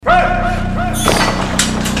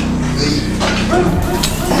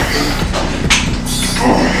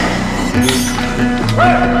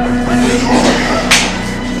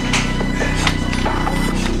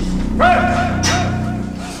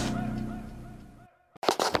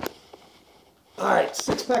right,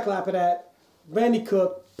 Six Pack Lapidat, Randy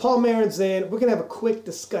Cook, Paul Marinzan. We're going to have a quick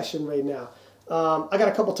discussion right now. I got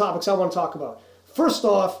a couple topics I want to talk about. First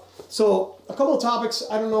off, so a couple of topics.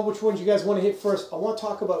 I don't know which ones you guys want to hit first. I want to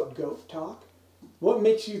talk about GOAT talk. What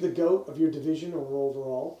makes you the GOAT of your division or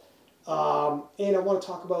overall? And I want to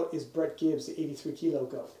talk about, is Brett Gibbs the 83 kilo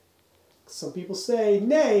GOAT? Some people say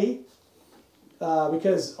nay,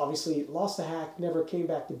 because obviously lost to Hack, never came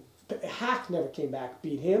back,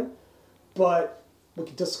 beat him. But we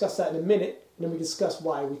can discuss that in a minute, and then we can discuss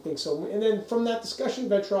why we think so. And then from that discussion,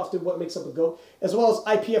 venture off to what makes up a GOAT, as well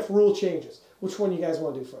as IPF rule changes. Which one you guys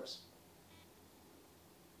want to do first?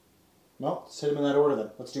 Well, let's hit them in that order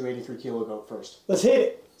then. Let's do 83 kilo GOAT first. Let's hit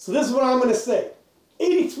it. So this is what I'm going to say.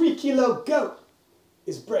 83 kilo GOAT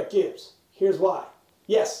is Brett Gibbs. Here's why.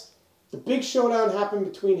 Yes, the big showdown happened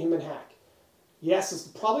between him and Hack. Yes, it's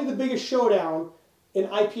probably the biggest showdown in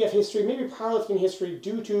IPF history, maybe powerlifting history,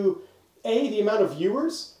 due to the amount of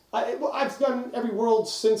viewers. I've done every world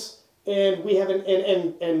since, and we haven't,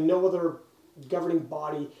 and no other governing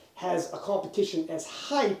body has a competition as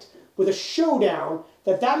hyped with a showdown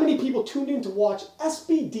that many people tuned in to watch.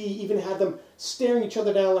 SBD even had them staring each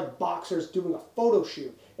other down like boxers doing a photo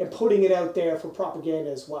shoot and putting it out there for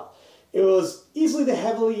propaganda as well. It was easily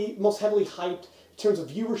the most heavily hyped in terms of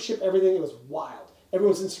viewership, everything. It was wild.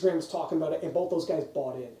 Everyone's Instagram was talking about it, and both those guys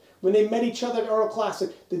bought in. When they met each other at Earl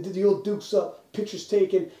Classic, they did the old Dukes Up, pictures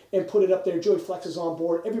taken, and put it up there. Joey Flex is on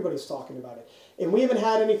board. Everybody's talking about it. And we haven't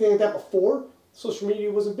had anything like that before. Social media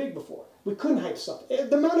wasn't big before. We couldn't hype stuff.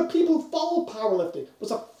 The amount of people who followed powerlifting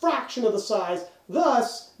was a fraction of the size.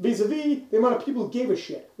 Thus, vis-a-vis, the amount of people who gave a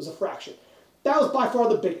shit was a fraction. That was by far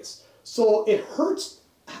the biggest. So it hurts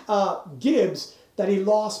Gibbs that he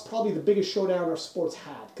lost probably the biggest showdown our sports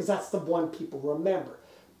had, because that's the one people remember.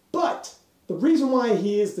 But the reason why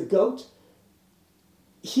he is the GOAT,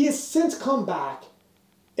 he has since come back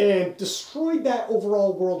and destroyed that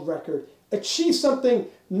overall world record, achieved something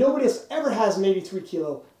nobody else ever has in 83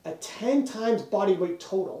 kilo, a 10 times body weight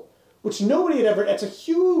total, which nobody had ever. It's a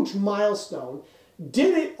huge milestone.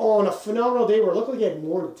 Did it on a phenomenal day where it looked like he had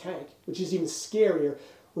more in the tank, which is even scarier.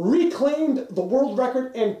 Reclaimed the world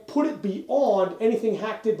record and put it beyond anything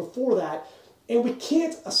Hack did before that. And we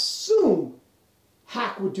can't assume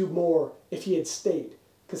Hack would do more if he had stayed,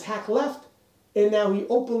 because Hack left, and now he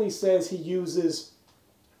openly says he uses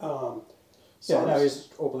SARMs. Yeah, now he's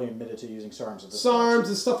openly admitted to using SARMs. SARMs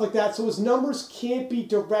and stuff like that. So his numbers can't be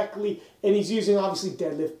directly, and he's using obviously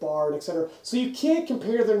deadlift bar and etc. So you can't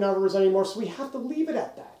compare their numbers anymore. So we have to leave it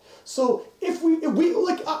at that. So if we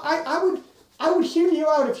like, I would hear you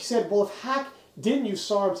out if you said, well, if Hack didn't use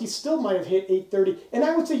SARMs, he still might have hit 830. And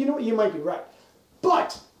I would say, you know what, you might be right.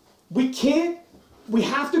 But we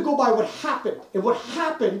have to go by what happened. And what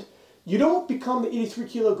happened, you don't become the 83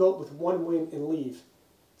 kilo GOAT with one win and leave.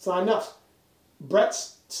 It's not enough. Brett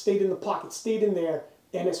stayed in the pocket, stayed in there,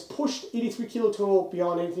 and has pushed 83 kilo total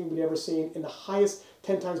beyond anything we've ever seen, in the highest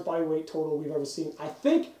 10 times body weight total we've ever seen. I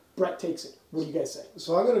think Brett takes it. What do you guys say?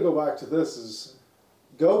 So I'm going to go back to this. Is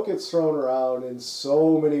GOAT gets thrown around in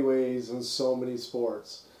so many ways in so many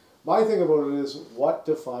sports. My thing about it is, what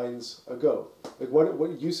defines a GOAT? Like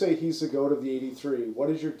what you say he's the GOAT of the 83. What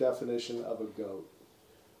is your definition of a GOAT?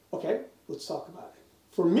 Okay, let's talk about it.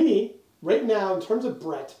 For me, right now, in terms of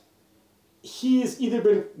Brett, he has either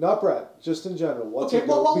been... Not Brett, just in general. What's okay, a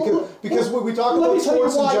GOAT? Because when we talk about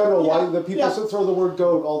sports in general, why the people throw the word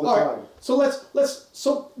GOAT all the time. Right. So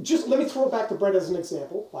let me throw it back to Brett as an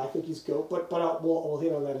example. Why I think he's GOAT, but we'll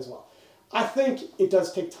hit on that as well. I think it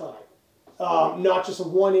does take time, not just a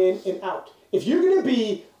one in and out. If you're going to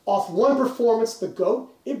be off one performance the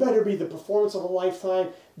GOAT, it better be the performance of a lifetime.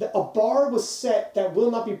 A bar was set that will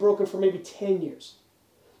not be broken for maybe 10 years.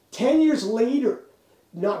 10 years later,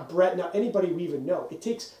 not Brett, not anybody we even know. It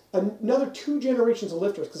takes another 2 generations of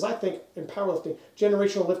lifters, because I think in powerlifting,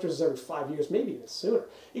 generational lifters is every 5 years, maybe even sooner.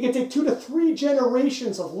 It can take 2 to 3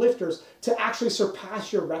 generations of lifters to actually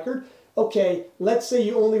surpass your record. Okay, let's say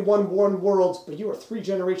you only won 1 Worlds, but you were 3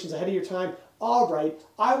 generations ahead of your time. All right,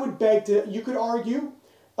 I would beg to, you could argue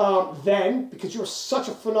then, because you were such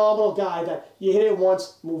a phenomenal guy that you hit it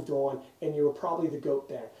once, moved on, and you were probably the GOAT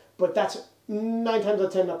there. But that's 9 times out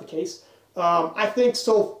of 10 not the case. I think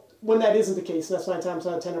so. When that isn't the case, and that's 9 times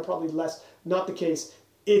out of 10 or probably less not the case,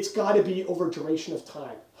 it's got to be over a duration of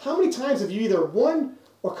time. How many times have you either won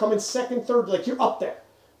or come in second, third? Like, you're up there.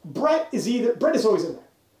 Brett is always in there.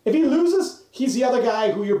 If he loses, he's the other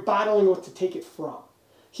guy who you're battling with to take it from.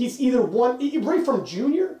 He's either won right from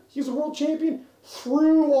junior. He's a world champion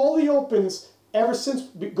through all the opens ever since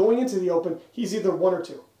going into the open. He's either one or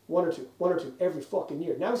two every fucking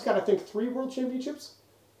year. Now he's got, I think, 3 world championships.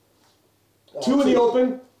 2 in the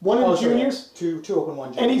Open, 1 in the sorry, juniors. Two Open,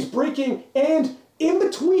 1 junior. And he's breaking, and in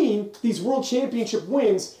between these world championship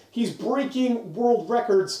wins, he's breaking world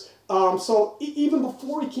records. So even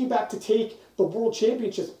before he came back to take the world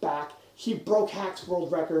championships back, he broke Hack's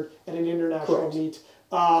world record at an international meet.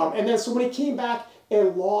 And then so when he came back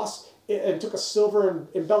and lost and took a silver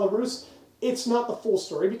in Belarus, it's not the full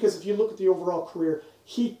story, because if you look at the overall career,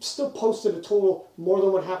 he still posted a total more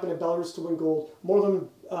than what happened in Belarus to win gold, more than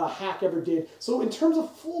Hack ever did. So in terms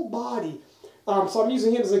of full body, so I'm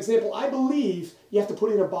using him as an example, I believe you have to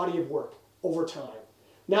put in a body of work over time.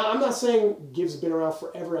 Now, I'm not saying Gibbs has been around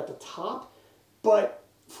forever at the top, but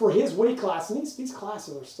for his weight class, and these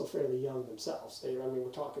classes are still fairly young themselves. We're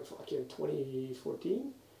talking fucking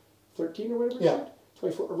 2014, 13 or whatever. Yeah.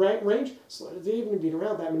 24 range. So they haven't been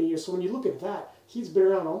around that many years. So when you look at that, he's been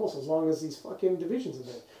around almost as long as these fucking divisions have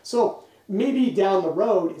been. So maybe down the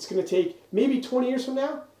road, it's going to take maybe 20 years from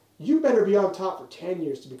now, you better be on top for 10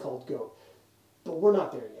 years to be called GOAT. But we're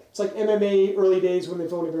not there yet. It's like MMA early days when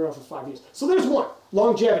they've only been around for 5 years. So there's one,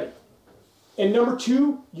 longevity. And number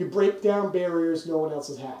 2, you break down barriers no one else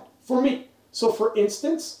has had. For me. So for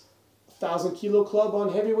instance, 1,000 kilo club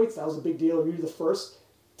on heavyweights, that was a big deal. You were the first.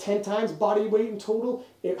 10 times body weight in total.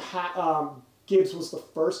 Gibbs was the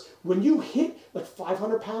first. When you hit like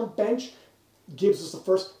 500-pound bench, Gibbs was the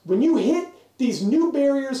first. When you hit these new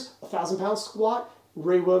barriers, 1,000-pound squat,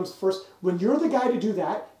 Ray Williams first. When you're the guy to do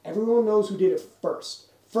that, everyone knows who did it first.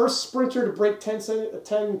 First sprinter to break 10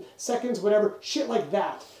 seconds, whatever, shit like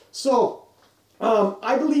that. So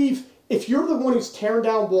I believe if you're the one who's tearing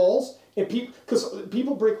down walls, and because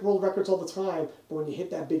people break world records all the time, but when you hit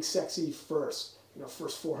that big sexy first,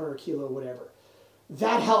 first 400 kilo, whatever,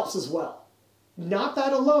 that helps as well. Not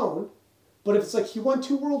that alone, but if it's like he won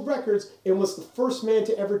 2 world records and was the first man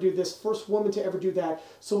to ever do this, first woman to ever do that,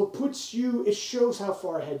 so it shows how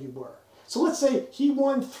far ahead you were. So let's say he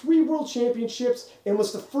won 3 world championships and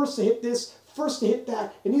was the first to hit this, first to hit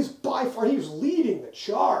that, and he was leading the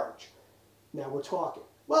charge. Now we're talking.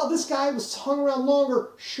 Well, this guy was hung around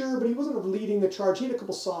longer, sure, but he wasn't leading the charge. He had a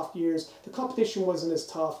couple soft years. The competition wasn't as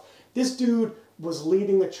tough. This dude was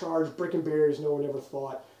leading the charge, breaking barriers no one ever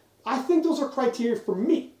thought. I think those are criteria for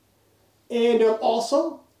me. And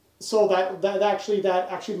also, so that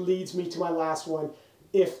actually leads me to my last one,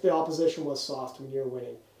 if the opposition was soft when you're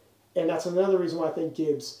winning. And that's another reason why I think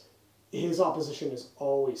Gibbs, his opposition is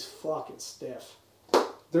always fucking stiff.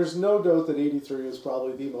 There's no doubt that 83 is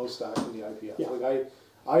probably the most stacked in the IPF. Yeah. Like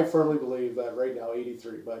I firmly believe that right now,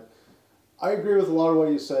 83. But I agree with a lot of what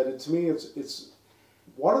you said. And to me, it's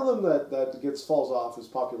one of them that falls off is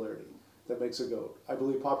popularity that makes a GOAT. I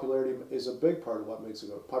believe popularity is a big part of what makes a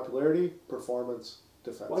GOAT. Popularity, performance,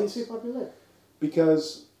 defense. Why do you say popularity?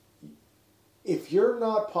 Because if you're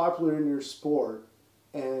not popular in your sport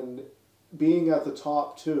and being at the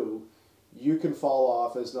top 2, you can fall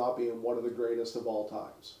off as not being one of the greatest of all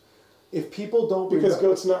times. If people don't... Because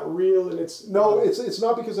GOAT's not real and it's... No, it's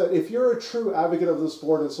not because if you're a true advocate of the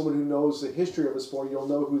sport and someone who knows the history of a sport, you'll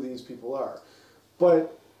know who these people are.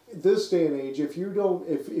 But this day and age, if you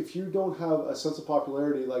don't have a sense of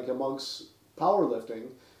popularity like amongst powerlifting,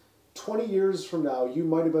 20 years from now, you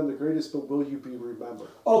might have been the greatest, but will you be remembered?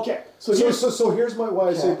 Okay. So here's why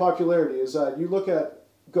I say popularity is that you look at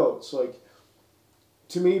GOATs. Like,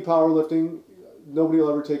 to me, powerlifting, nobody will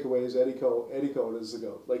ever take away is Eddie Cohn. Eddie Cohn is the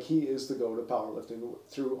GOAT. Like, he is the GOAT of powerlifting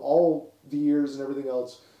through all the years and everything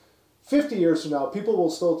else. 50 years from now, people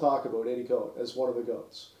will still talk about Eddie Cohn as one of the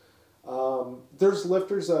GOATs. There's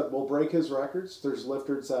lifters that will break his records. There's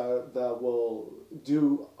lifters that will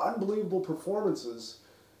do unbelievable performances,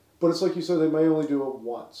 but it's like you said, they may only do it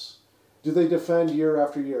once. Do they defend year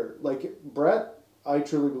after year? Like Brett, I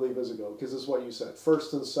truly believe is a GOAT, because it's what you said.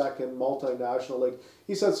 First and second, multinational. Like,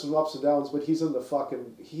 he's had some ups and downs, but he's in the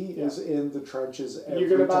fucking... He is in the trenches every time. You're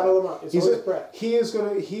going to battle him up. It's always Brett. He is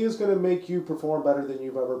gonna make you perform better than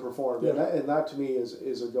you've ever performed, Yeah. and that to me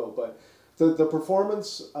is a GOAT. But the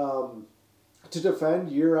performance to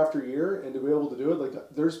defend year after year and to be able to do it,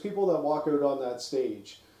 like, there's people that walk out on that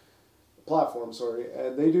platform,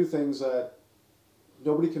 and they do things that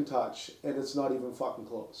nobody can touch, and it's not even fucking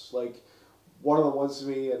close. Like, one of the ones to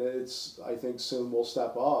me, and I think soon will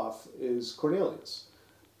step off, is Cornelius.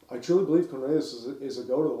 I truly believe Cornelius is a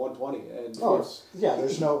go to the 120, and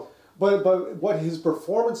there's no. But what his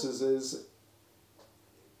performances is,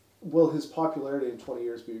 will his popularity in 20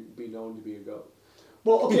 years be known to be a GOAT?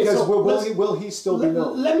 Well, okay, because so will he still be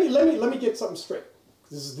known? Let me get something straight.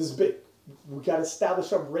 This is big. We got to establish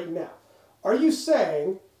something right now. Are you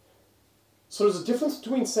saying? So there's a difference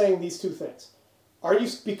between saying these two things.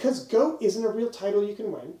 Because GOAT isn't a real title you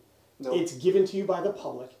can win. No. It's given to you by the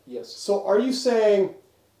public. Yes. So are you saying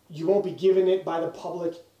you won't be given it by the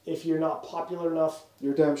public if you're not popular enough?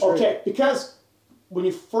 You're damn straight. Okay, because when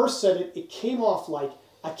you first said it, it came off like,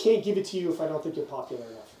 I can't give it to you if I don't think you're popular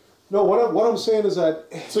enough. No, what I'm saying is that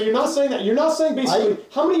So you're not saying that. You're not saying basically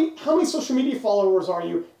how many social media followers are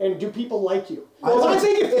you, and do people like you? Well, I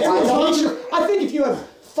think if everyone hates you, I think if you have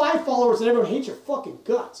 5 followers and everyone hates your fucking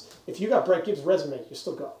guts, if you got Brett Gibbs' resume, you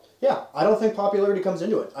still go. Yeah, I don't think popularity comes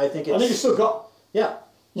into it. I think it's... I think you still go. Yeah.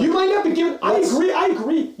 You might not be given. I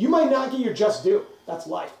agree. You might not get your just due. That's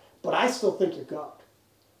life. But I still think you're God.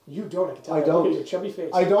 You don't. I can tell. I don't. Look at your chubby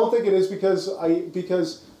face. I don't think it is because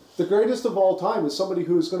the greatest of all time is somebody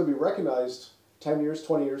who is going to be recognized 10 years,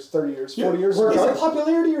 20 years, 30 years, 40 years. Is it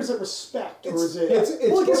popularity or is it respect? Or is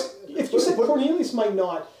it? Well, I guess if you said Cornelius might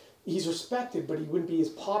not, he's respected, but he wouldn't be as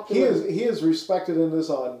popular. He is respected in this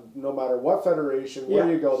on no matter what federation,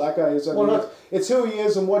 where you go. That guy is. I mean, it's who he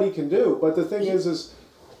is and what he can do. But the thing is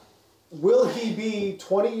will he be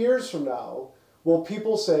 20 years from now? Will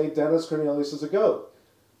people say Dennis Cornelius is a GOAT?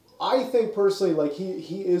 I think personally, like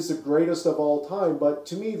he is the greatest of all time. But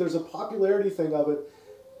to me, there's a popularity thing of it.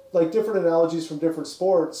 Like different analogies from different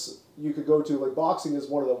sports you could go to. Like boxing is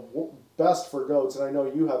one of the best for GOATs, and I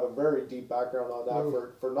know you have a very deep background on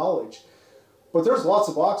that for knowledge. But there's lots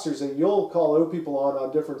of boxers that you'll call out people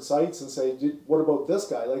on different sites and say, what about this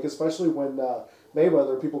guy? Like especially when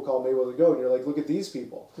Mayweather, people call Mayweather GOAT, and you're like, look at these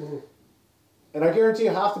people. Mm-hmm. And I guarantee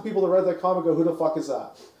you half the people that read that comic go, who the fuck is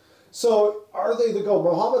that? So are they the GOAT?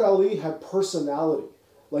 Muhammad Ali had personality.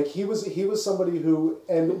 Like he was somebody who,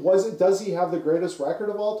 and does he have the greatest record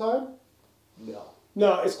of all time? No.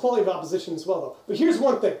 No, it's quality of opposition as well though. But here's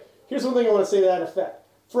one thing. Here's one thing I want to say to that effect.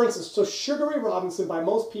 For instance, so Sugar Ray Robinson, by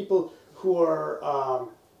most people who are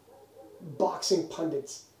boxing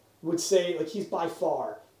pundits, would say like he's by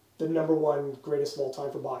far the #1 greatest of all time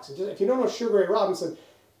for boxing. If you don't know Sugar Ray Robinson,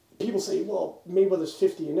 people say, well, Mayweather's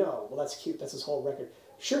 50-0. Well, that's cute. That's his whole record.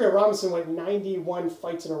 Sugar Ray Robinson went 91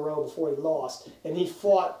 fights in a row before he lost, and he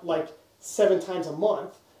fought like 7 times a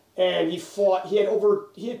month, and he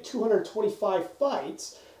had 225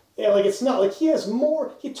 fights. And like it's not like he had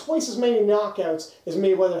twice as many knockouts as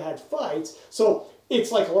Mayweather had fights. So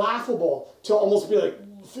it's like laughable to almost be like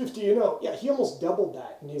 50-0. Yeah, he almost doubled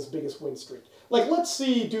that in his biggest win streak. Like, let's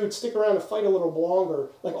see, dude, stick around and fight a little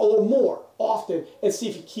longer, like a little more often, and see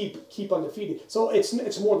if you keep undefeated. So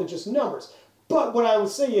it's more than just numbers. But what I would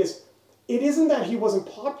say is, it isn't that he wasn't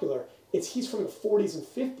popular. He's from the 40s and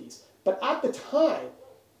 50s. But at the time,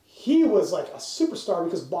 he was like a superstar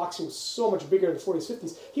because boxing was so much bigger in the 40s,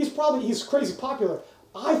 50s. He's crazy popular.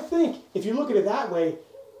 I think if you look at it that way,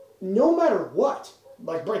 no matter what,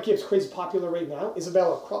 like Brett Gibbs crazy popular right now,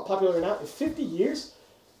 Isabella popular right now, in 50 years,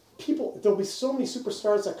 there'll be so many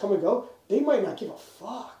superstars that come and go, they might not give a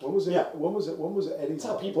fuck. When was Eddie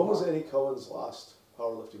Cohen's last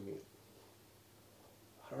powerlifting meet?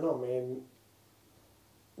 I don't know, man.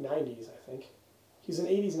 90s, I think. He's in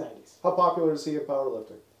 80s, 90s. How popular is he in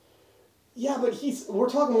powerlifting? Yeah, but we're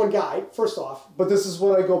talking one guy, first off. But this is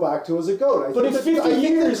what I go back to as a GOAT. I think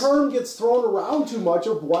the term gets thrown around too much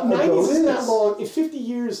of what a GOAT is. 90s isn't that long. In 50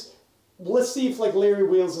 years, let's see if like Larry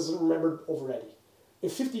Wheels isn't remembered over Eddie. In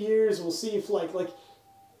 50 years, we'll see if like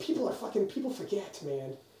people forget,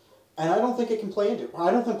 man. And I don't think it can play into it.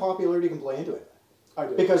 I don't think popularity can play into it. I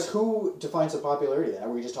do. Because who defines the popularity then? Are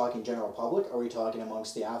we just talking general public? Are we talking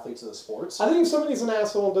amongst the athletes of the sports? I think if somebody's an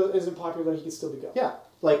asshole and isn't popular, he can still be GOAT. Yeah,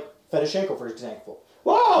 like Fedoshenko, for example.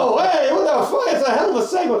 Whoa, hey, what the fuck? It's a hell of a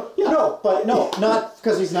segment. Yeah. No, not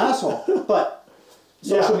because he's an asshole. But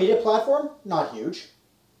social media platform, not huge.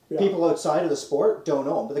 Yeah. People outside of the sport don't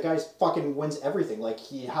know him, but the guy fucking wins everything. Like,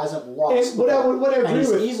 he hasn't lost. And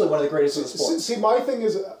he's easily one of the greatest of the sport. See, my thing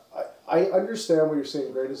is, I understand what you're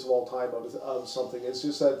saying, greatest of all time of something. It's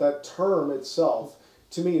just that term itself,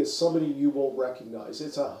 to me, is somebody you will recognize.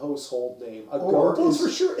 It's a household name. For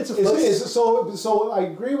sure. It's a so I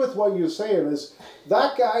agree with what you're saying, is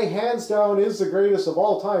that guy, hands down, is the greatest of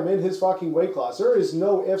all time in his fucking weight class. There is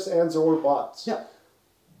no ifs, ands, or buts. Yeah.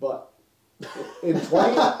 But in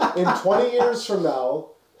 20 years from now,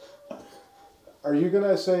 are you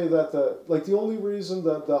gonna say that the only reason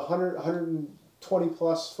that the 120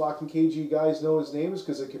 plus fucking kg guys know his name is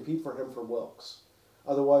because they compete for him for Wilkes?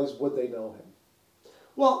 Otherwise, would they know him?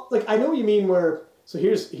 Well, like I know what you mean. So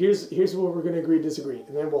here's where we're gonna agree to disagree,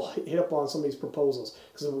 and then we'll hit up on some of these proposals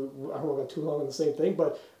because I don't want to go too long on the same thing.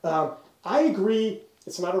 But I agree.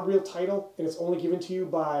 It's not a real title, and it's only given to you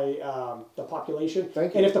by the population.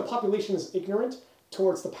 Thank you. And if the population is ignorant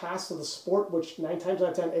towards the past of the sport, which 9 times out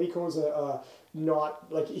of 10, Eddie Cohen's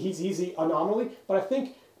not like he's the anomaly. But I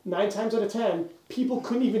think 9 times out of 10, people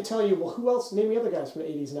couldn't even tell you, well, who else? Name the other guys from the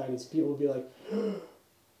 80s, 90s. People would be like,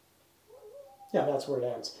 yeah, that's where it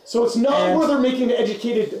ends. So it's not And where they're making an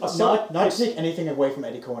educated assumption. Not to take anything away from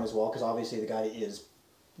Eddie Cohen as well, because obviously the guy is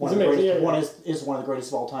one of He's the amazing, greatest. yeah, One yeah. is one of the greatest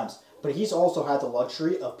of all times. But he's also had the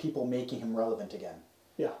luxury of people making him relevant again.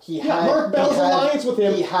 Yeah. He Yeah, had Mark Bell's he had- alliance with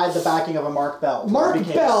him. He had the backing of a Mark Bell. Mark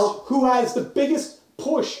Because- Bell, who has the biggest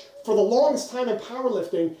push for the longest time in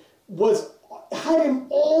powerlifting, had him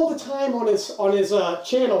all the time on his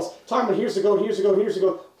channels talking about here's the goat, here's the goat, here's the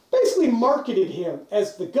goat. Basically marketed him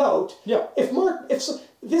as the GOAT. Yeah.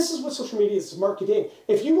 This is what social media is marketing.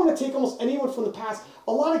 If you want to take almost anyone from the past,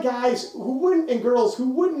 a lot of guys who wouldn't and girls who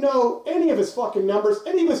wouldn't know any of his fucking numbers,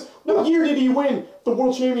 what year did he win the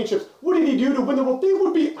world championships? What did he do to win the world? They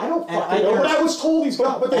would be, I don't fucking know, but I was told he's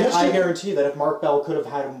got. but And I guarantee that if Mark Bell could have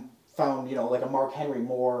had him found, like a Mark Henry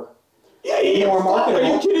more more marketable.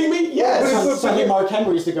 Are you kidding me? Yes. Suddenly Mark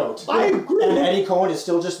Henry is the GOAT. I agree. And Eddie Cohen is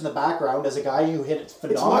still just in the background as a guy who hit I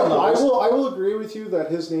phenomenal. will agree with you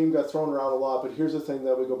that his name got thrown around a lot, but here's the thing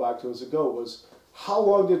that we go back to as a GOAT was how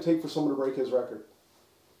long did it take for someone to break his record?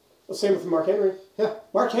 The same with Mark Henry. Yeah.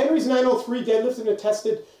 Mark Henry's 903 deadlifted and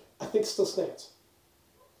attested, I think still stands.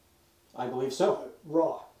 I believe so.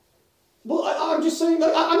 Raw. Well, I'm just saying.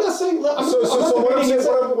 I'm not saying. I'm So what I'm saying-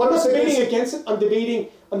 what I'm not saying debating is- against it.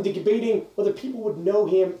 I'm debating whether people would know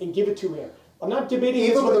him and give it to him. I'm not debating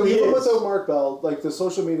Even whether he is. without Mark Bell, like the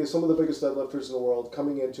social media, some of the biggest deadlifters in the world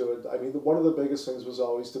coming into it. I mean, one of the biggest things was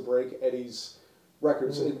always to break Eddie's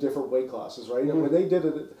records in different weight classes, right? And when they did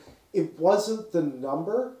it, it wasn't the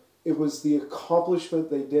number. It was the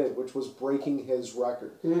accomplishment they did, which was breaking his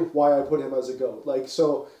record. Why I put him as a GOAT.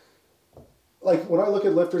 Like when I look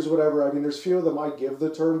at lifters, whatever, I mean, there's few of them I give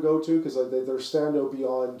the term go to because they're stand out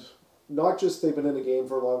beyond, not just they've been in the game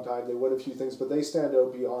for a long time, they win a few things, but they stand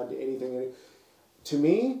out beyond anything. To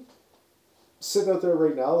me, sitting out there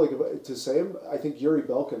right now, like to say him, I think Yuri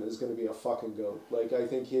Belkin is going to be a fucking GOAT. Like I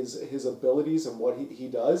think his abilities and what he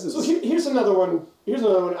does is. So here's another one.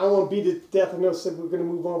 I won't beat it to death. I know said we're going to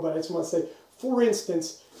move on, but I just want to say, for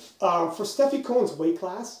instance, for Steffi Cohen's weight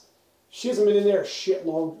class, she hasn't been in there a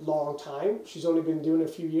long time. She's only been doing it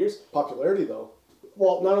a few years. Popularity though.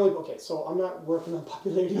 Well, not only, okay, so I'm not working on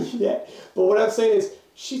popularity yet, but what I'm saying is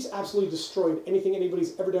she's absolutely destroyed anything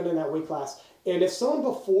anybody's ever done in that weight class. And if someone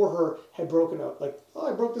before her had broken out, like,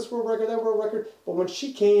 oh, I broke this world record, that world record, but when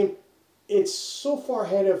she came, it's so far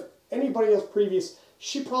ahead of anybody else previous,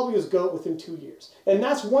 she probably was GOAT within 2 years. And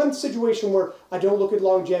that's one situation where I don't look at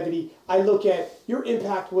longevity. I look at your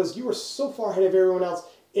impact was you were so far ahead of everyone else.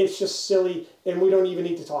 It's just silly, and we don't even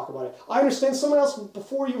need to talk about it. I understand someone else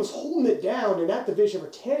before you was holding it down in that division for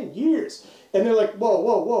 10 years. And they're like,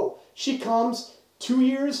 whoa. She comes 2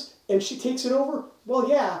 years, and she takes it over? Well,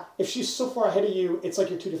 yeah, if she's so far ahead of you, it's like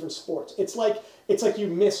you're two different sports. It's like you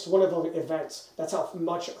missed one of the events. That's how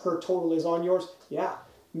much her total is on yours. Yeah,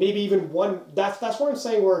 maybe even one. That's what I'm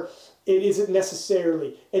saying where it isn't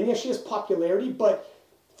necessarily. And yes, she has popularity, but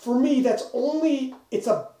for me, it's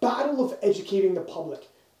a battle of educating the public.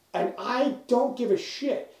 And I don't give a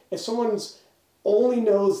shit if someone's only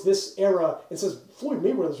knows this era and says, Floyd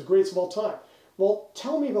Mayweather's the greatest of all time. Well,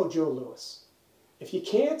 tell me about Joe Louis. If you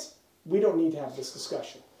can't, we don't need to have this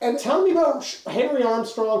discussion. And tell me about Henry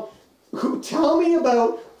Armstrong. Tell me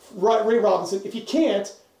about Ray Robinson. If you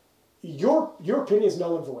can't, your opinion is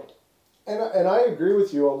null and void. And I agree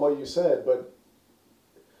with you on what you said, but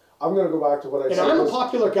I'm going to go back to what I said. And I'm a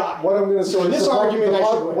popular guy. What I'm going to say in this argument, I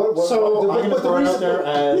should win. So I'm going to throw it out there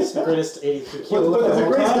as the greatest 83 kilo But the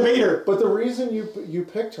greatest debater. But the reason you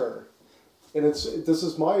picked her, and this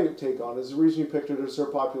is my take on it, is the reason you picked her is her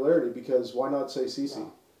popularity, because why not say Cece?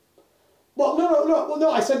 Well,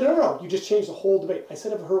 no. I said no. You just changed the whole debate. I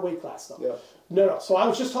said of her weight class, though. Yeah. No. So I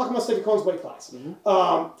was just talking about Steffi Cohen's weight class.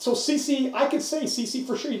 So Cece, I could say Cece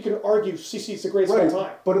for sure. You can argue Cece's the greatest of all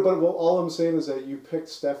time. But all I'm saying is that you picked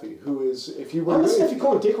Steffi, who is, if you were... I'm a Steffi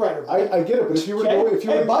Cohen dick rider. I get it, but if you were...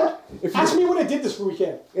 Hey, bud, ask me what I did this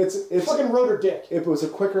weekend. It's fucking wrote her dick. It was a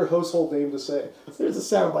quicker household name to say. There's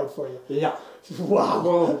a soundbite for you. Yeah.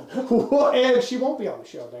 Wow. And she won't be on the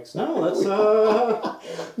show next time. No, let's...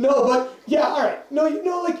 No, but yeah, all right. No,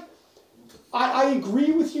 like I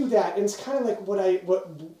agree with you that, and it's kind of like what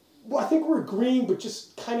I think we're agreeing, but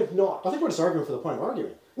just kind of not. I think we're just arguing for the point of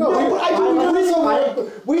arguing.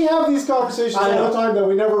 We have these conversations all the time that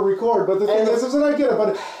we never record. But the thing is, and I get it.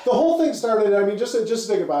 But the whole thing started. I mean, just to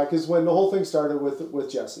take it back, is when the whole thing started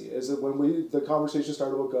with Jesse. Is that when the conversation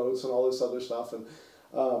started with goats and all this other stuff, and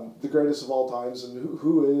the greatest of all times, and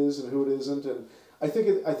who is and who it isn't, and I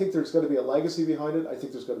think there's got to be a legacy behind it. I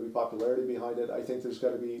think there's got to be popularity behind it. I think there's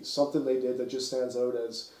got to be something they did that just stands out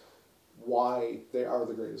as why they are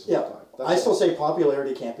the greatest of all time. I still say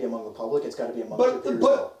popularity can't be among the public. It's got to be among your peers.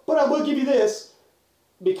 But I will give you this,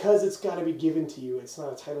 because it's got to be given to you. It's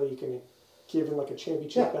not a title you can give in like a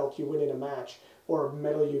championship belt you win in a match or a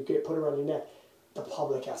medal you get put around your neck. The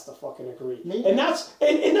public has to fucking agree, and that's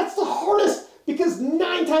the hardest, because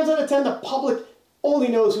 9 times out of 10 the public only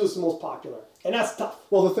knows who's the most popular, and that's tough.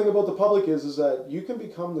 Well, the thing about the public is that you can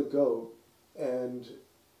become the GOAT, and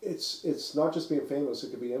it's not just being famous;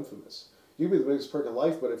 it could be infamous. You can be the biggest prick in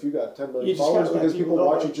life, but if you got 10 million followers because people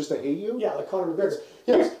watch you just to hate you, like Conor McGregor.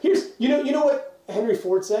 Here's you know what Henry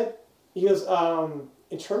Ford said. He goes,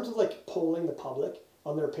 in terms of like polling the public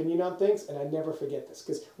on their opinion on things, and I never forget this,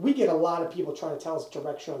 because we get a lot of people trying to tell us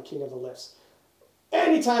direction on King of the Lifts.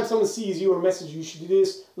 Anytime someone sees you or messages you should do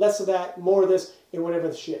this, less of that, more of this, and whatever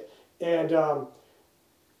the shit. And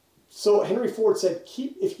so Henry Ford said,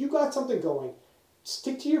 if you got something going,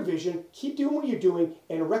 stick to your vision, keep doing what you're doing,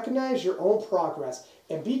 and recognize your own progress.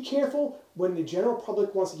 And be careful when the general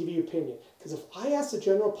public wants to give you an opinion. Because if I asked the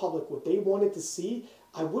general public what they wanted to see,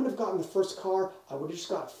 I wouldn't have gotten the first car, I would have just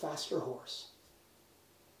got a faster horse.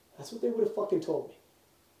 That's what they would have fucking told me.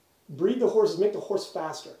 Breed the horses, make the horse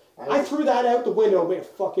faster. I threw that out the window, made a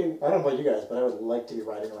fucking... I don't know about you guys, but I would like to be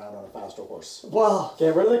riding around on a faster horse. Well...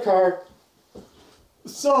 Get rid of the car.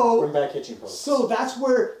 So... Bring back hitching posts. So that's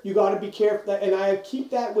where you got to be careful. And I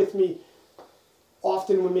keep that with me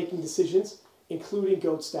often when making decisions, including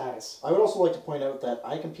GOAT status. I would also like to point out that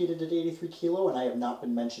I competed at 83 kilo and I have not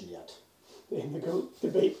been mentioned yet. In the GOAT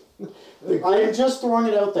debate. I am just throwing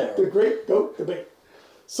it out there. The great GOAT debate.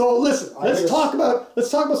 So listen, let's talk about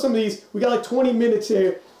some of these. We got like 20 minutes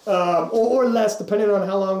here, or less, depending on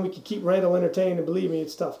how long we can keep Randall entertained. And believe me,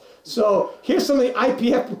 it's tough. So here's some of the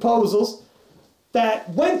IPF proposals that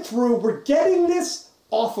went through. We're getting this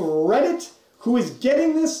off of Reddit. Who is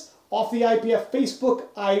getting this off the IPF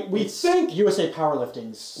Facebook? We think USA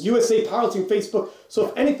Powerlifting's. USA Powerlifting Facebook. So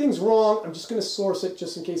if anything's wrong, I'm just going to source it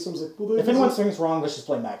just in case someone's like, well, if anyone's wrong, let's just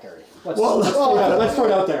blame Matt Carey. Let's throw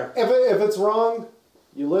it out there. If it's wrong,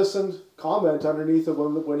 you listened, comment underneath it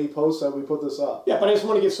when he posts that we put this up. Yeah, but I just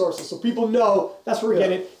want to give sources so people know that's where we're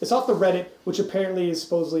getting it. It's off the Reddit, which apparently is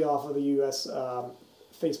supposedly off of the U.S.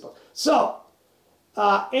 Facebook. So,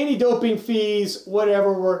 anti-doping fees,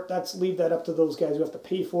 whatever, leave that up to those guys who have to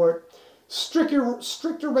pay for it.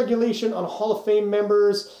 Stricter regulation on Hall of Fame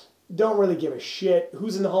members. Don't really give a shit.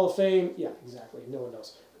 Who's in the Hall of Fame? Yeah, exactly. No one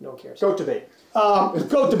knows. No one cares. GOAT debate.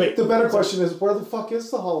 GOAT debate. The better question is, where the fuck is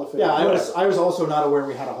the Hall of Fame? Yeah, I was also not aware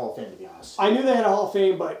we had a Hall of Fame, to be honest. I knew they had a Hall of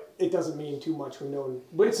Fame, but it doesn't mean too much when no one...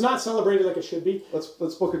 But it's not celebrated like it should be. Let's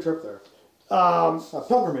book a trip there. A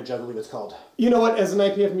pilgrimage, I believe it's called. You know what? As an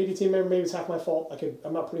IPF media team member, maybe it's half my fault.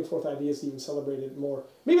 I'm not putting forth ideas to even celebrate it more.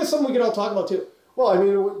 Maybe it's something we could all talk about too. Well, I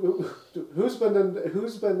mean, who's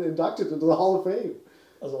been inducted into the Hall of Fame?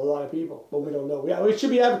 There's a lot of people, but we don't know. Yeah, it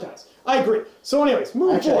should be advertised. I agree. So, anyways,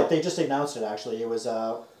 moving forward. They just announced it. Actually, it was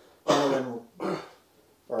or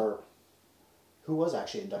who was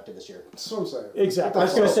actually inducted this year? That's what I'm saying. Exactly. I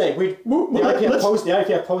was going to say the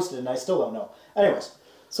IPF posted it, and I still don't know. Anyways,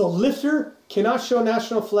 so lifter cannot show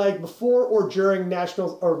national flag before or during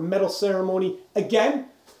national or medal ceremony. Again,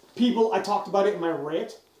 people, I talked about it in my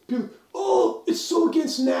rant. People, oh, it's so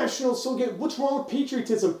against national, so against. What's wrong with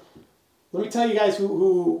patriotism? Let me tell you guys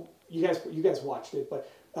who you guys watched it, but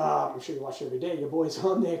I'm sure you watch it every day. Your boy's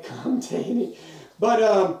on there commentating.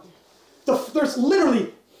 But there's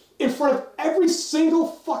literally in front of every single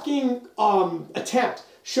fucking attempt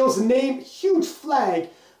shows the name, huge flag,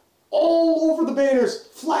 all over the banners,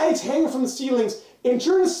 flags hanging from the ceilings. And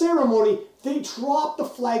during the ceremony, they drop the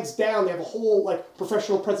flags down. They have a whole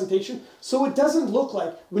professional presentation. So it doesn't look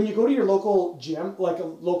like when you go to your local gym, like a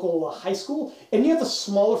local high school, and you have the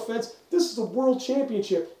smaller feds, this is a world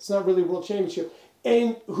championship. It's not really a world championship.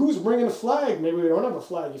 And who's bringing a flag? Maybe we don't have a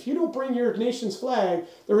flag. If you don't bring your nation's flag,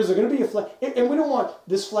 there isn't going to be a flag. And we don't want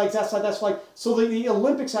this flag, that flag. So the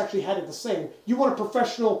Olympics actually had it the same. You want a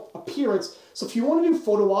professional appearance. So if you want to do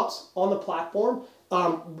photo ops on the platform,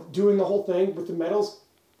 doing the whole thing with the medals,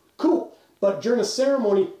 cool. But during a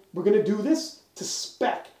ceremony, we're going to do this to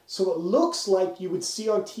spec. So it looks like you would see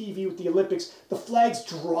on TV with the Olympics, the flags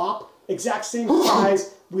drop, exact same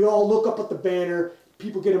size. We all look up at the banner.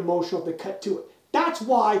 People get emotional. They cut to it. That's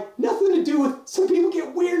why, nothing to do with, some people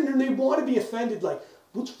get weird and they want to be offended. Like,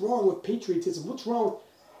 what's wrong with patriotism? What's wrong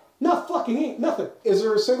with... ain't nothing. Is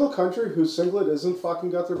there a single country whose singlet isn't fucking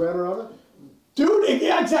got their banner on it? Dude,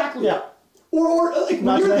 yeah, exactly. Yeah. Or like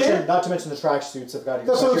when you're there. Not to mention the track suits have got to.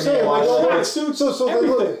 That's what I'm saying. Like, track suits, so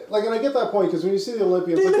everything. Like, and I get that point because when you see the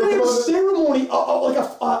Olympians, They like, literally have a ceremony,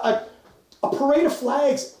 like a parade of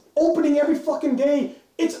flags opening every fucking day.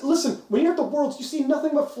 Listen, when you're at the Worlds, you see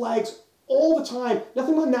nothing but flags all the time,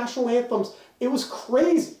 nothing but national anthems. It was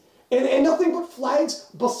crazy. And nothing but flags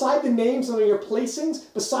beside the names on your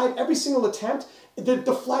placings, beside every single attempt.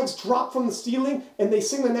 The flags drop from the ceiling and they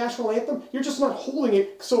sing the national anthem. You're just not holding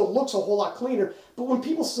it so it looks a whole lot cleaner. But when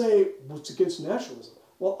people say, well, it's against nationalism,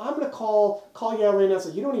 well, I'm going to call you out right now and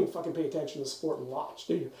say, you don't even fucking pay attention to the sport and watch,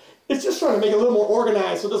 do you? It's just trying to make it a little more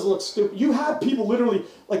organized so it doesn't look stupid. You have people literally,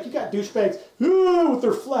 like you got douchebags with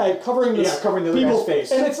their flag covering this, covering the people's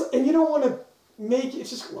face. And you don't want to make it's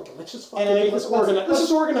just look. Let's just fucking let's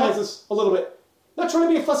just organize this a little bit. Not trying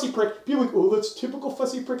to be a fussy prick. People like, oh, that's typical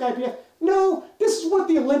fussy prick IPF. No, this is what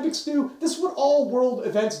the Olympics do. This is what all world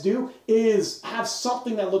events do, is have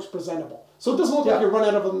something that looks presentable. So it doesn't look like you're run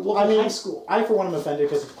out of them looking high school. I, for one, am offended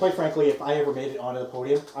because, quite frankly, if I ever made it onto the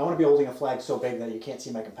podium, I want to be holding a flag so big that you can't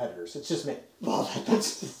see my competitors. It's just me. Well,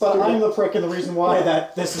 that's but I'm the prick and the reason why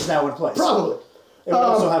that this is now in place. Probably. It would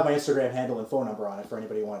also have my Instagram handle and phone number on it for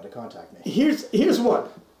anybody who wanted to contact me. Here's one.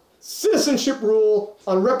 Citizenship rule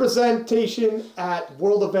on representation at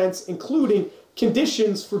world events, including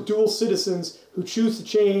conditions for dual citizens who choose to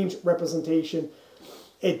change representation.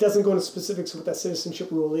 It doesn't go into specifics of what that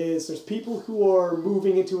citizenship rule is. There's people who are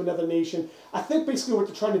moving into another nation. I think basically what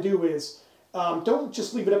they're trying to do is don't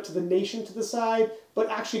just leave it up to the nation to decide,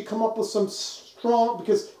 but actually come up with some strong,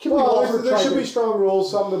 because there should be strong rules,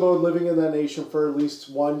 something about living in that nation for at least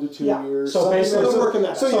 1 to 2 years. So basically,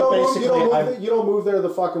 you don't move there the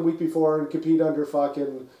fucking week before and compete under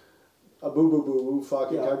fucking a boo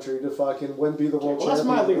country to fucking be the world champion. That's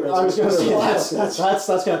my league. I was going to say that's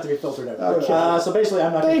going to have to be filtered out. Okay. So basically,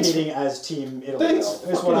 I'm not competing as Team Italy.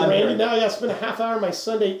 Thanks, Randy. Now I spent a half hour of my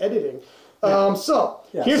Sunday editing.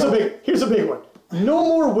 Here's a big one. No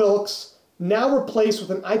more Wilkes. Now replaced with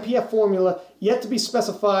an IPF formula yet to be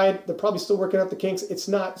specified. They're probably still working out the kinks. It's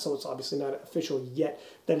not, so it's obviously not official yet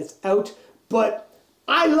that it's out. But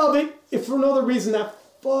I love it. If for no other reason, that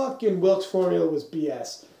fucking Wilkes formula was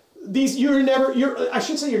BS. I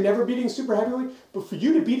should say you're never beating super heavyweight, but for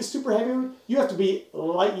you to beat a super heavyweight, you have to be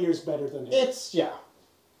light years better than him.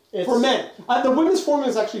 For men. The women's formula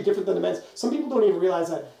is actually different than the men's. Some people don't even realize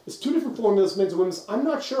that. It's 2 different formulas, men's and women's. I'm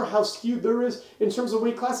not sure how skewed there is in terms of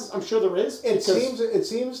weight classes. I'm sure there is. It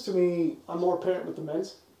seems to me... I'm more apparent with the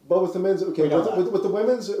men's. But with the men's... Okay, with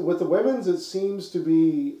the women's, it seems to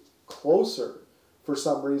be closer for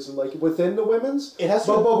some reason. Like, within the women's... It has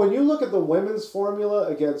to... But when you look at the women's formula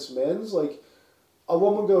against men's, like, a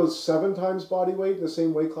woman goes 7 times body weight in the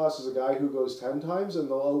same weight class as a guy who goes 10 times, and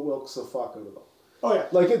they'll out-Wilkes the fuck out of them. Oh yeah,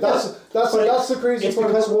 like that's the crazy. It's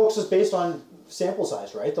because Wilkes is based on sample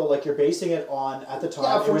size, right? Though, like you're basing it on at the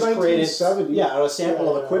time it was created. A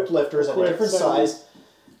sample of equipped lifters at a different size.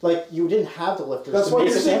 Like you didn't have the lifters. That's why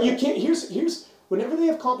you're saying you can't. Here's whenever they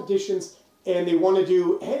have competitions and they want to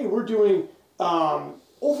do. Hey, we're doing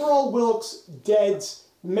overall Wilkes, deads,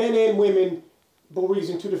 men and women, but we're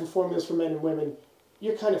using 2 different formulas for men and women.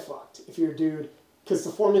 You're kind of fucked if you're a dude because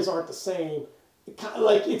the formulas aren't the same.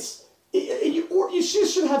 You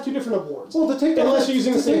should have 2 different awards. Well, unless you're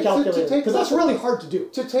using the same calculator, because that's really hard to do.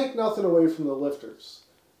 To take nothing away from the lifters,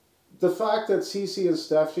 the fact that Cece and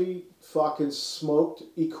Steffi fucking smoked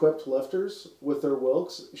equipped lifters with their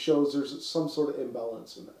Wilkes shows there's some sort of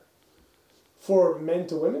imbalance in there. For men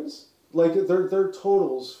to women's, like their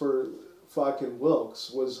totals for fucking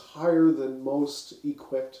Wilkes was higher than most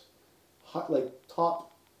equipped,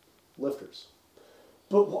 top lifters.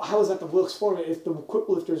 But how is that the Wilkes formula if the equipped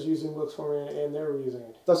lifters using Wilkes formula and they're using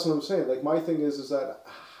it? That's what I'm saying. Like my thing is that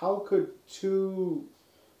how could 2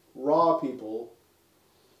 raw people?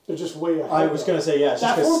 They're just way ahead. I was going to say that's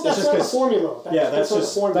not the formula. That's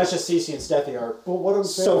just Cece and Steffi are. But what I'm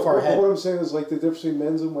saying, so far ahead. What I'm saying is like the difference between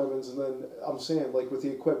men's and women's, and then I'm saying like with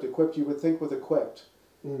the equipped, you would think with equipped,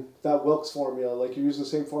 that Wilkes formula, like you're using the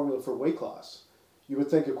same formula for weight class, you would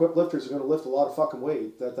think equipped lifters are going to lift a lot of fucking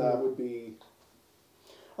weight. That would be.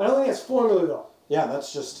 I don't think that's formula though. Yeah,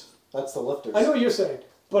 that's the lifters. I know what you're saying,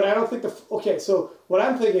 but I don't think so what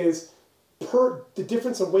I'm thinking is per the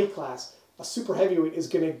difference in weight class, a super heavyweight is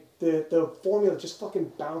gonna the formula just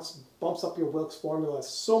fucking bumps up your Wilkes formula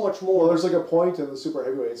so much more. Well, there's like a point in the super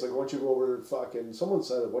heavyweight. It's like once you go over fucking someone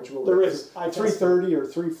said it, once you go over there is 330 or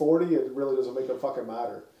 340, it really doesn't make a fucking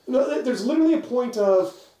matter. No, there's literally a point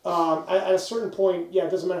of at a certain point, it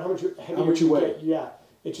doesn't matter how much you weigh.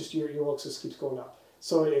 It's just your Wilkes just keeps going up.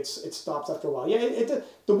 So it stops after a while.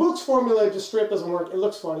 The Wilkes formula just straight up doesn't work. It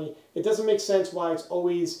looks funny. It doesn't make sense why it's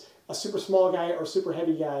always a super small guy or a super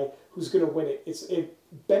heavy guy who's going to win it. It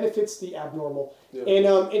benefits the abnormal. Yeah.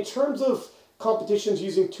 And in terms of competitions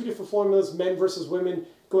using two different formulas, men versus women,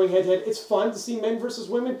 going head to head, it's fun to see men versus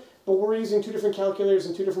women, but we're using two different calculators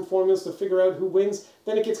and two different formulas to figure out who wins.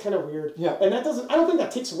 Then it gets kind of weird. Yeah. And I don't think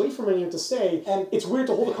that takes away from anything to say. And it's weird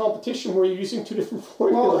to hold a competition where you're using two different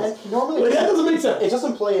formulas. Well, and normally like, that doesn't make sense. It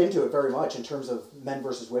doesn't play into it very much in terms of men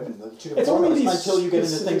versus women. The two different It's only formulas, these until you get into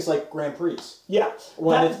specific- things like Grand Prix. Yeah.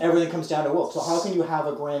 When everything comes down to will. So how can you have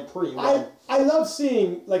a Grand Prix when... I love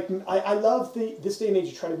seeing, like, I love this day and age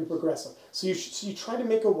you try to be progressive. So you try to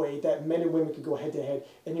make a way that men and women can go head to head,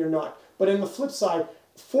 and you're not. But on the flip side,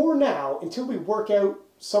 for now, until we work out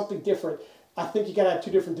something different, I think you got to have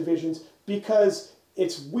two different divisions, because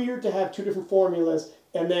it's weird to have two different formulas,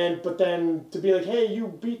 but then to be like, hey, you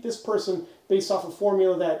beat this person based off a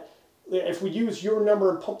formula that, if we use your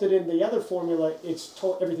number and pumped it in the other formula,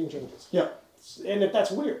 everything changes. Yeah. And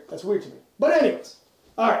that's weird. That's weird to me. But anyways,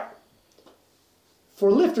 all right.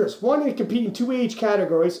 For lifters wanting to compete in two age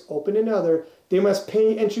categories, open and other, they must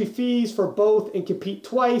pay entry fees for both and compete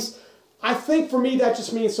twice. I think for me that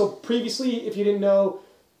just means, so previously, if you didn't know,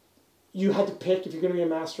 you had to pick if you're going to be a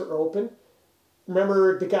master or open.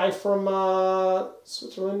 Remember the guy from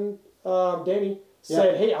Switzerland, Danny,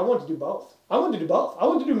 said, hey, I want to do both. I want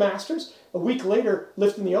to do masters. A week later,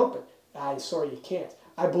 lift in the open. Sorry, you can't.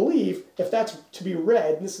 I believe if that's to be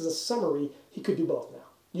read, and this is a summary, he could do both now.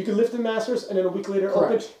 You can lift in masters and then a week later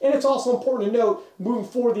open. And it's also important to note, moving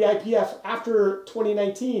forward, the IPF after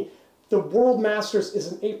 2019, the World Masters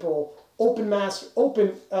is in April. Open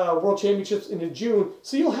World Championships in June.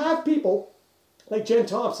 So you'll have people like Jen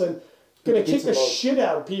Thompson going to kick the shit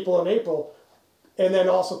out of people in April, and then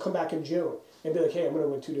also come back in June and be like, hey, I'm going to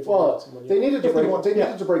win two different events in 1 year. They needed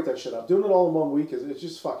to break that shit up. Doing it all in 1 week is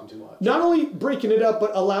just fucking too much. Not only breaking it up,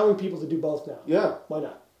 but allowing people to do both now. Yeah. Why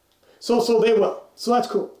not? So they will. So that's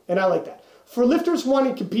cool, and I like that. For lifters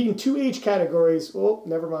wanting to compete in two age categories,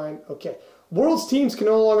 never mind. Okay. World's teams can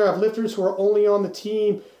no longer have lifters who are only on the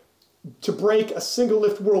team to break a single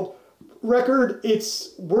lift world record.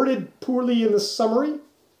 It's worded poorly in the summary.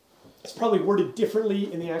 It's probably worded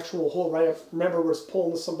differently in the actual whole write-up. Remember, we're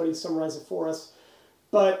pulling to somebody summarize it for us.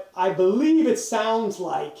 But I believe it sounds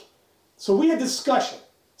like, so we had discussion.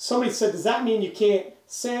 Somebody said, does that mean you can't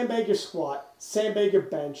sandbag your squat, sandbag your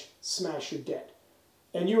bench, smash your dead?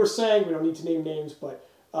 And you were saying, we don't need to name names, but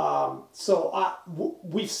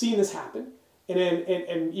we've seen this happen.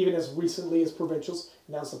 And even as recently as provincials,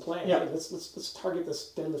 and that's the plan. Yeah. Hey, let's target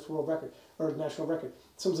this deadlift world record or national record.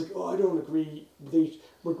 Someone's like, I don't agree.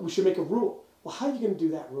 We should make a rule. Well, how are you going to do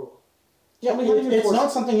that rule? Yeah, it's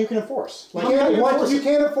not something you can enforce. You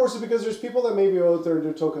can't enforce it because there's people that maybe out there and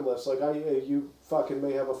do token lifts. Like you fucking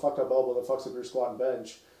may have a fucked up elbow that fucks up your squat and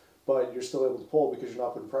bench, but you're still able to pull because you're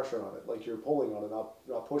not putting pressure on it. Like you're pulling on it,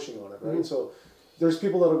 not pushing on it, right? Mm-hmm. So there's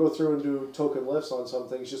people that'll go through and do token lifts on some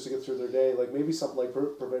things just to get through their day. Like maybe something like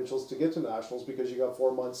provincials to get to nationals because you got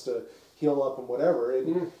 4 months to heal up and whatever. And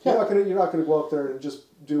you're not gonna go up there and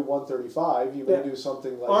just do 135. You may do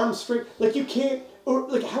something like arm straight. Like you can't. Or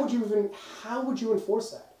like how would you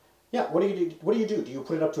enforce that? Yeah, what do you do? Do you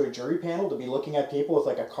put it up to a jury panel to be looking at people with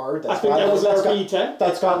like a card that's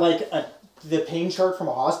that's got like the pain chart from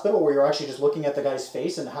a hospital where you're actually just looking at the guy's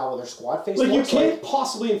face and how their squat face looks? You can't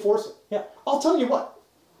possibly enforce it. Yeah. I'll tell you what.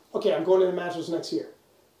 Okay, I'm going to the Masters next year.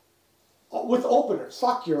 With openers.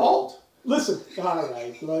 Fuck your old. Listen. All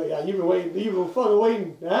right. Well, yeah, you've been waiting. You've been fucking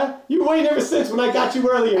waiting. Huh? You've been waiting ever since when I got you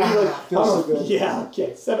earlier. You're like, so good. Yeah,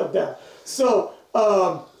 okay. Settle down. So,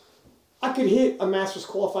 I could hit a Masters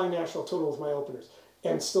qualifying national total with my openers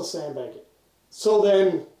and still sandbag it. So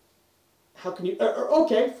then, how can you...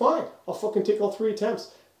 okay, fine. I'll fucking take all 3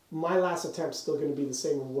 attempts. My last attempt's still going to be the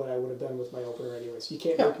same as what I would have done with my opener anyways. You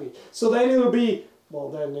can't make me... So then it'll be, well,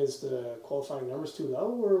 then is the qualifying numbers too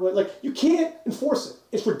low? Or what? Like, you can't enforce it.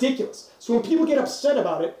 It's ridiculous. So when people get upset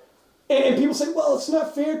about it, and people say, well, it's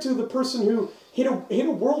not fair to the person who hit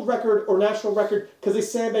a world record or national record because they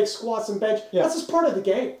sandbag squats and bench. Yeah. That's just part of the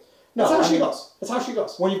game. That's how she goes. That's how she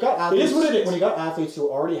goes. When you've got athletes, it is what it is. When you've got athletes who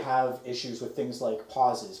already have issues with things like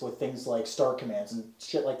pauses, with things like start commands and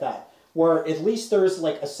shit like that, where at least there's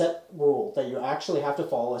like a set rule that you actually have to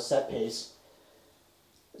follow, a set pace.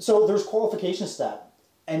 So there's qualification stat,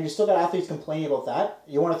 and you still got athletes complaining about that.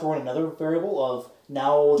 You want to throw in another variable of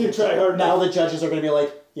now the judges are going to be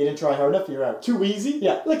like, you didn't try hard enough, you're out. Too easy?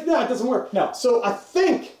 Yeah. Like, no, it doesn't work. No. So I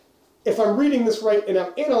think, if I'm reading this right and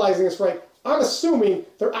I'm analyzing this right, I'm assuming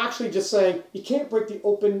they're actually just saying you can't break the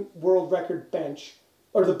open world record bench,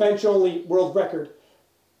 or the bench-only world record,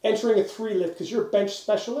 entering a 3 lift, because you're a bench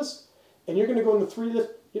specialist, and you're going to go in the 3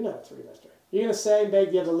 lift. You're not a 3 lifter. You're going to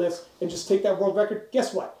sandbag the other lifts and just take that world record.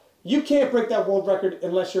 Guess what? You can't break that world record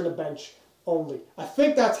unless you're in a bench only. I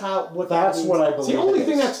think that's what that means. What I believe. It's the only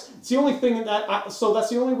thing it's the only thing so that's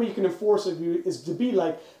the only way you can enforce it is to be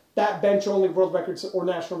like that bench only world records or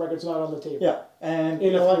national records not on the table. Yeah, and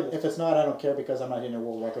you know what? If it's not, I don't care because I'm not in a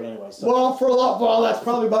world record anyway. So. Well, that's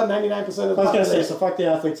probably about 99% of the I was going to say, so fuck the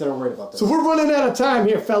athletes that are worried about this. So we're running out of time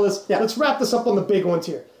here, fellas. Yeah. Let's wrap this up on the big ones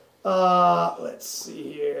here. Let's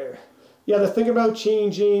see here. Yeah, they're thinking about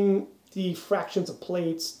changing the fractions of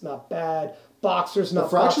plates. Not bad. Boxers, not the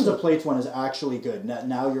fractions boxers. of plates one is actually good.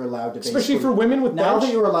 Now you're allowed to Especially for women with now bench.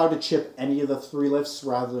 that you're allowed to chip any of the 3 lifts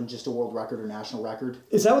rather than just a world record or national record.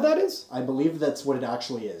 Is that what that is? I believe that's what it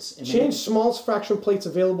actually is. Change smallest fraction plates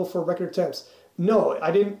available for record attempts. No,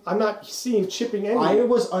 I didn't. I'm not seeing chipping any. I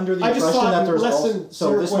was under the impression that there was less also, than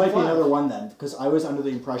so this might be 0.5. another one then, because I was under the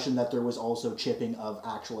impression that there was also chipping of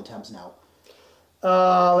actual attempts now.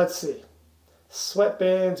 Let's see.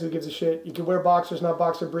 Sweatbands, who gives a shit? You can wear boxers, not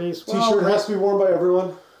boxer briefs. T-shirt has to be worn by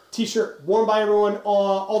everyone. T-shirt, worn by everyone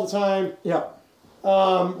all the time. Yeah.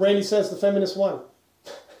 Randy says the feminist won.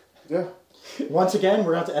 Yeah. Once again,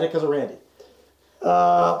 we're going to have to edit because of Randy.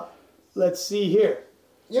 Let's see here.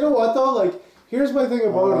 You know what though? Like, here's my thing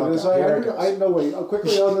about it is Here it goes. I no wait.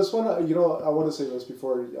 Quickly on this one. You know, I want to say this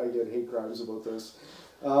before I get hate crimes about this.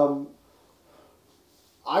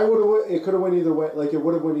 I would have. It could have went either way. Like, it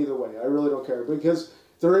would have went either way. I really don't care because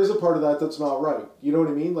there is a part of that that's not right. You know what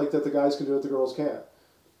I mean? Like that the guys can do it, the girls can't.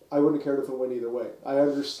 I wouldn't have cared if it went either way. I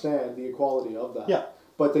understand the equality of that. Yeah.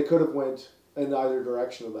 But they could have went in either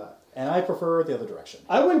direction of that. And I prefer the other direction.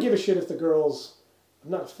 I wouldn't give a shit if the girls.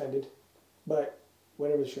 I'm not offended, but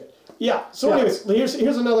whatever the shit. Yeah. So, anyways,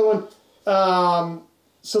 here's another one.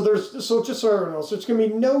 So just so everyone knows, there's going to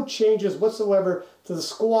be no changes whatsoever to the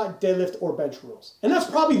squat, deadlift, or bench rules, and that's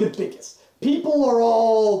probably the biggest. People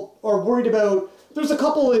are worried about. There's a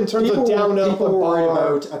couple in terms of down up. People were worried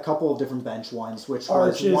bar, about a couple of different bench ones, which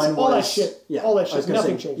arches, was one all that was shit. yeah, All that I was shit. gonna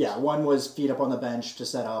Nothing say, changes. Yeah, one was feet up on the bench to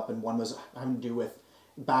set up, and one was having to do with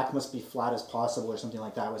back must be flat as possible or something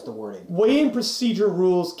like that was the wording. Weigh-in procedure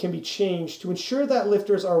rules can be changed to ensure that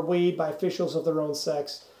lifters are weighed by officials of their own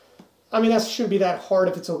sex. I mean, that shouldn't be that hard.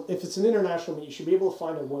 If it's an international meet, you should be able to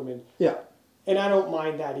find a woman. Yeah. And I don't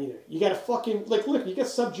mind that either. You got to fucking, like, look, you got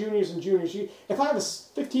sub-juniors and juniors. If I have a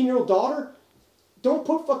 15-year-old daughter, don't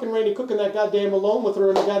put fucking Randy Cook in that goddamn alone with her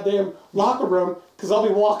in the goddamn locker room, because I'll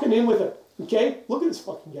be walking in with her. Okay? Look at this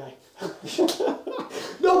fucking guy.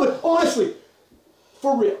 No, but honestly,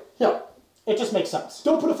 for real. Yeah. It just makes sense.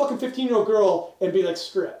 Don't put a fucking 15-year-old girl and be like,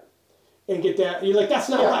 strip. And get that. You're like, that's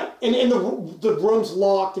not right. And the room's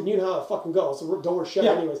locked, and you know how it fucking goes. The door's shut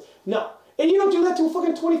anyways. No. And you don't do that to a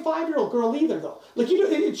fucking 25-year-old girl either, though. Like,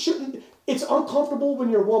 it shouldn't. It's uncomfortable when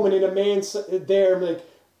you're a woman and a man's there, like,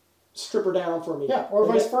 strip her down for me. Yeah, or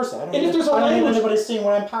vice versa. I don't if there's a need language, anybody seeing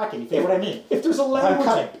what I'm packing. You feel what I mean? If there's a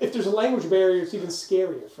language barrier, it's even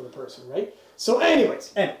scarier for the person, right? So,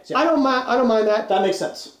 anyways, I don't mind that. That makes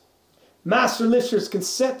sense. Master lifters can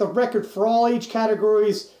set the record for all age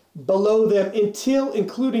categories below them until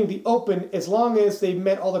including the open, as long as they've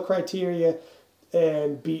met all the criteria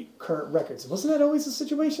and beat current records. Wasn't that always the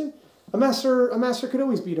situation? A master could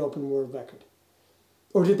always beat open world record,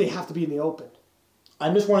 or did they have to be in the open?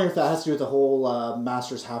 I'm just wondering if that has to do with the whole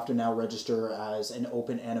masters have to now register as an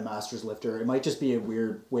open and a masters lifter. It might just be a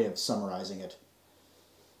weird way of summarizing it.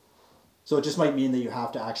 So it just might mean that you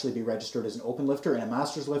have to actually be registered as an open lifter and a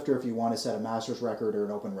masters lifter if you want to set a masters record or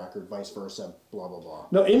an open record, vice versa, blah, blah, blah.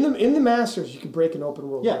 No, in the masters, you can break an open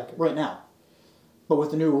world record. Yeah, right now. But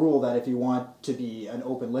with the new rule that if you want to be an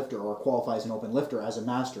open lifter or qualify as an open lifter as a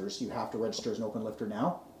masters, you have to register as an open lifter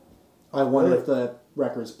now. I wonder if the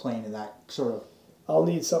record's playing in that sort of... I'll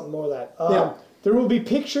need something more of that. There will be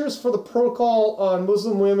pictures for the protocol on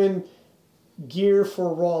Muslim women gear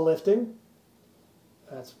for raw lifting.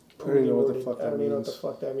 That's I don't even know what the fuck that means. I don't even know what the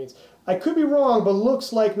fuck that means. I could be wrong, but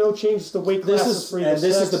looks like no changes to weight classes for either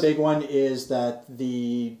this sex. is the big one, is that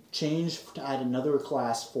the change to add another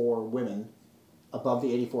class for women above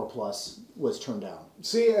the 84 plus was turned down.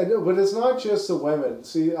 See, but it's not just the women.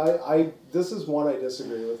 See, I this is one I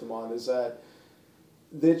disagree with them on, is that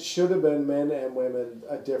it should have been men and women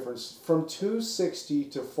a difference. From 260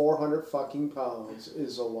 to 400 fucking pounds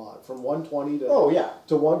is a lot. From 120 to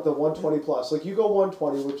the 120 plus. Like, you go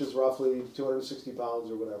 120, which is roughly 260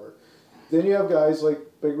 pounds or whatever. Then you have guys like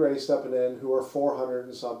Big Ray stepping in who are 400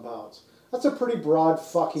 and some pounds. That's a pretty broad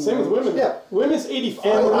fucking Same with women. Yeah. Women's 85.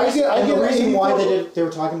 And the reason why they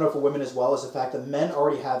were talking about for women as well is the fact that men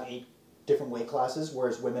already have 8 different weight classes,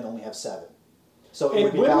 whereas women only have 7. So it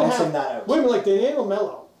would be balancing that out. Women like Danielle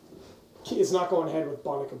Mello is not going ahead with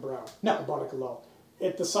Bonica Brown. No. Or Bonica Low.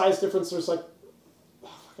 At the size difference, there's like,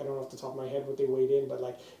 I don't know off the top of my head what they weighed in, but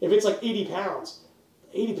like if it's like 80 pounds,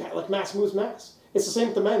 like mass moves mass. It's the same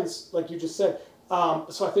with the men's, like you just said.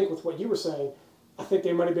 So I think with what you were saying, I think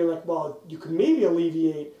they might have been like, well, you could maybe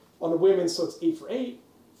alleviate on the women, so it's 8 for 8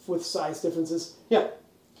 with size differences. Yeah.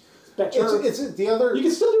 Better. It's the other. You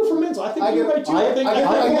can still do it for men. So I think you're right too.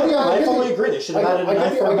 I fully agree. They should have added a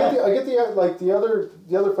knife for men. I get the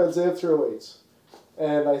other feds. They have 308s,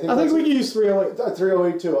 and I think we can use 308.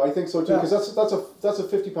 308 too. I think so too because that's a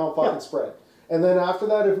 50-pound fucking spread. And then after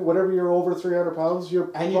that, if whenever you're over 300 pounds, you're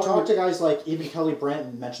and you talk to guys like even Kelly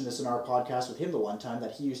Branton mentioned this in our podcast with him the one time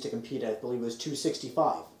that he used to compete at, I believe it was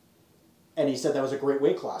 265, and he said that was a great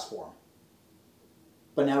weight class for him.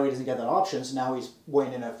 But now he doesn't get that option, so now he's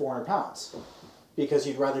weighing in at 400 pounds. Because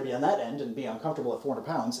he'd rather be on that end and be uncomfortable at 400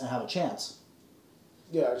 pounds and have a chance.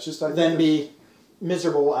 Yeah, it's just... than be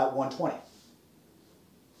miserable at 120.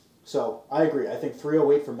 So, I agree. I think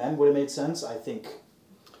 308 for men would have made sense. I think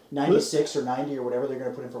 96 or 90 or whatever they're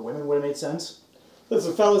going to put in for women would have made sense.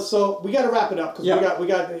 Listen, fellas, so we got to wrap it up because we got the...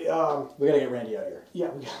 we got to get Randy out here. Yeah,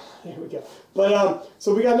 here we go. But,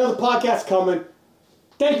 so we got another podcast coming.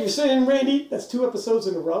 Thank you for sitting in, Randy. That's 2 episodes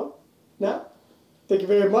in a row now. Thank you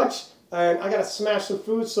very much. And I got to smash some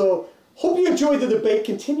food, so hope you enjoyed the debate.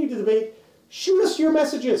 Continue the debate. Shoot us your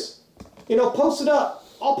messages. Post it up.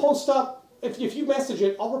 I'll post up. If you message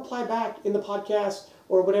it, I'll reply back in the podcast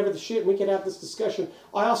or whatever the shit, and we can have this discussion.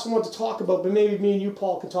 I also want to talk about, but maybe me and you,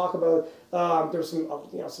 Paul, can talk about, there's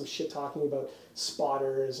some shit talking about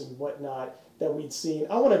spotters and whatnot that we'd seen.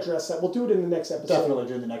 I want to address that. We'll do it in the next episode. Definitely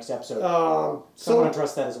do it in the next episode. So I want to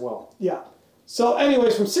address that as well. Yeah. So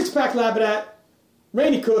anyways, from Six Pack Labadat,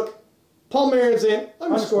 Randy Cook, Paul Marinzan,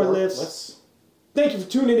 _lives. Thank you for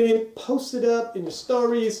tuning in. Post it up in your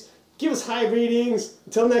stories. Give us high ratings.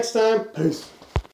 Until next time, peace.